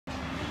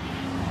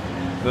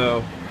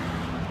So,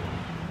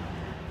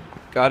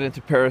 got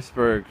into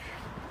Pearisburg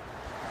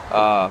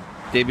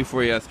day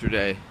before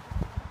yesterday.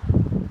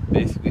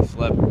 Basically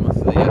slept most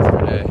of the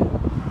yesterday.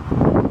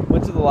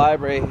 Went to the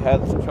library,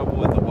 had some trouble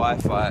with the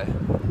Wi-Fi,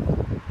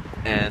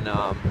 and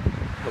the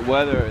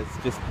weather is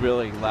just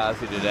really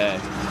lousy today.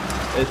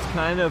 It's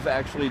kind of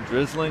actually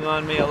drizzling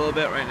on me a little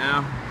bit right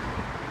now.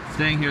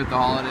 Staying here at the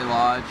Holiday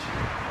Lodge.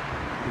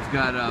 We've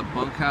got a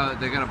bunkhouse.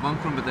 They got a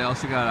bunk room, but they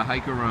also got a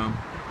hiker room,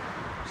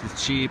 which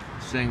is cheap.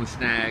 Staying with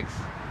Snags.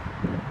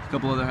 A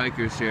couple other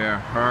hikers here,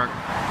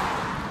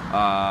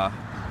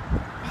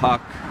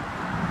 Huck,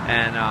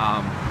 and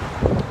I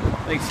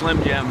think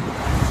Slim Jim.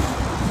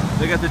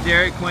 They got the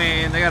Dairy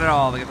Queen. They got it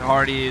all. They got the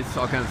Hardee's,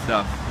 all kinds of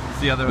stuff.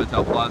 It's the other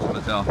hotel, Plaza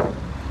Hotel.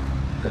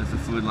 There's the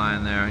food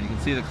line there, and you can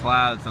see the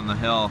clouds on the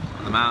hill,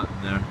 on the mountain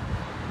there.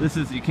 This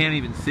is, you can't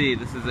even see,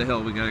 this is the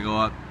hill we gotta go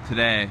up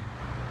today.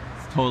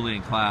 It's totally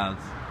in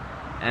clouds.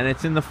 And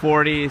it's in the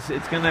 40s.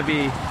 It's gonna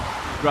be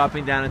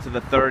dropping down into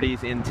the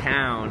 30s in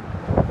town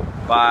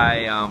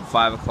by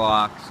 5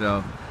 o'clock.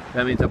 So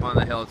that means up on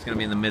the hill it's gonna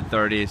be in the mid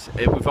 30s.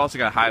 We've also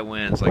got high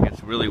winds, like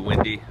it's really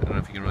windy. I don't know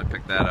if you can really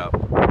pick that up.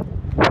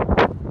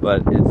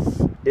 But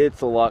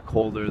it's a lot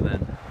colder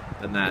than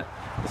that.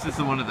 This is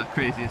one of the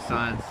craziest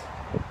signs.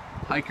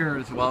 Hiker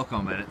is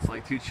welcome, and it's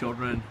like two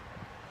children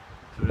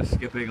sort of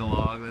skipping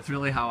along. That's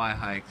really how I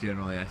hike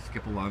generally. I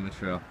skip along the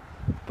trail.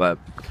 But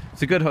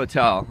it's a good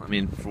hotel, I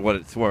mean, for what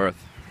it's worth,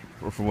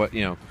 or for what,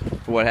 you know,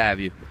 for what have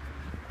you.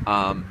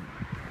 And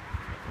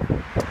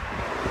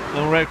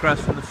right across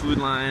from the food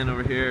line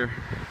over here.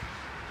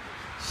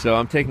 So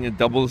I'm taking a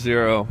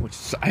 00, which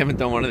is, I haven't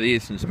done one of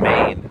these since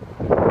Maine,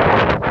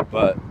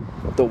 but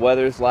the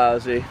weather's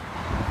lousy,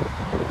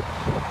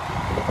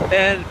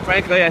 and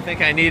frankly I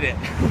think I need it.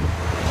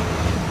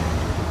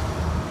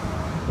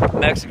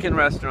 Mexican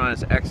restaurant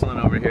is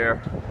excellent over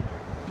here.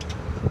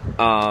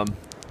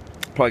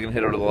 Probably gonna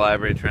head over to the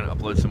library, trying to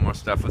upload some more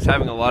stuff. Was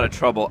having a lot of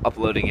trouble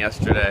uploading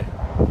yesterday,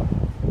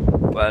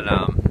 but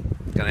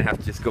gonna have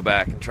to just go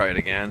back and try it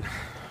again.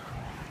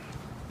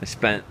 I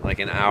spent like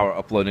an hour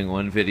uploading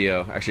one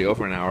video, actually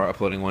over an hour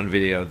uploading one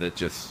video that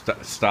just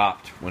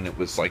stopped when it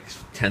was like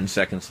 10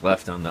 seconds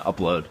left on the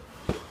upload.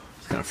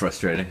 It's kind of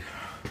frustrating.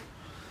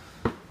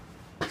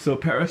 So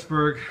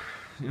Pearisburg,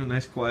 you know,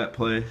 nice quiet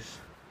place.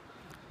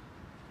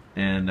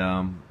 And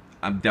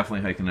I'm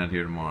definitely hiking out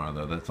here tomorrow,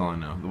 though. That's all I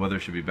know. The weather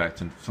should be back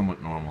to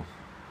somewhat normal.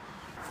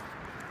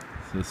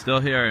 So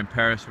still here in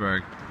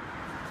Pearisburg.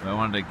 So I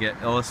wanted to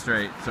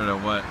illustrate sort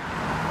of what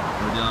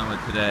we're dealing with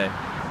today.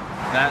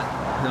 That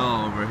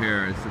hill over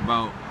here is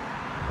about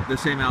the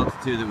same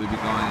altitude that we'd be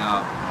going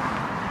up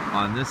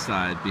on this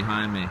side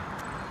behind me.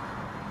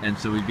 And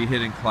so we'd be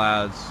hitting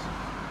clouds.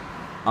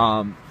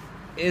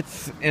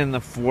 It's in the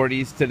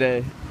 40s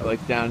today,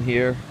 like down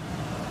here.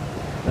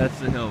 That's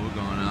the hill we're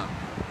going up.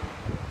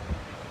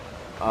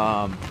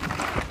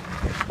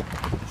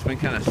 It's been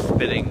kind of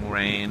spitting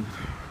rain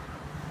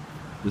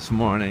this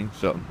morning,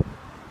 so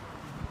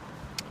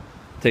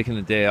taking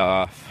the day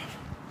off,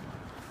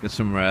 get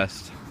some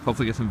rest,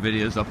 hopefully get some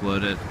videos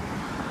uploaded.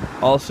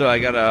 Also,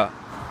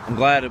 I'm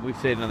glad that we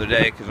stayed another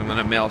day because I'm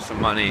gonna mail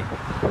some money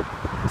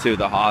to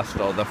the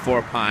hostel, the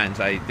Four Pines.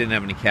 I didn't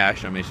have any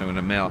cash on me, so I'm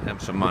gonna mail him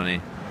some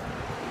money,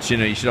 which, you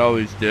know, you should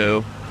always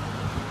do.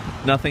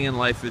 Nothing in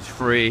life is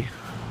free.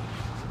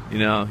 You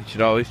know, you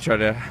should always try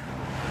to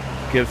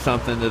give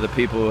something to the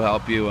people who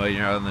help you while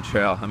you're out on the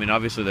trail. I mean,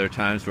 obviously there are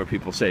times where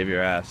people save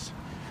your ass,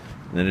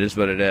 and it is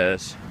what it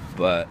is,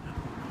 but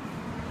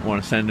I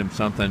want to send him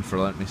something for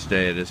letting me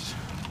stay at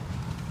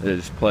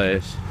his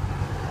place.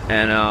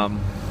 And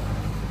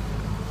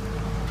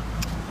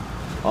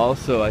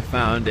also I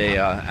found a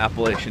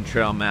Appalachian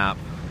Trail map.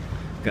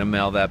 Gonna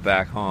mail that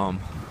back home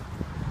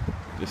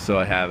just so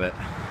I have it.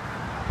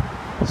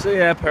 So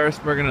yeah,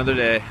 Pearisburg another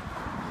day.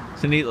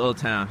 It's a neat little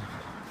town.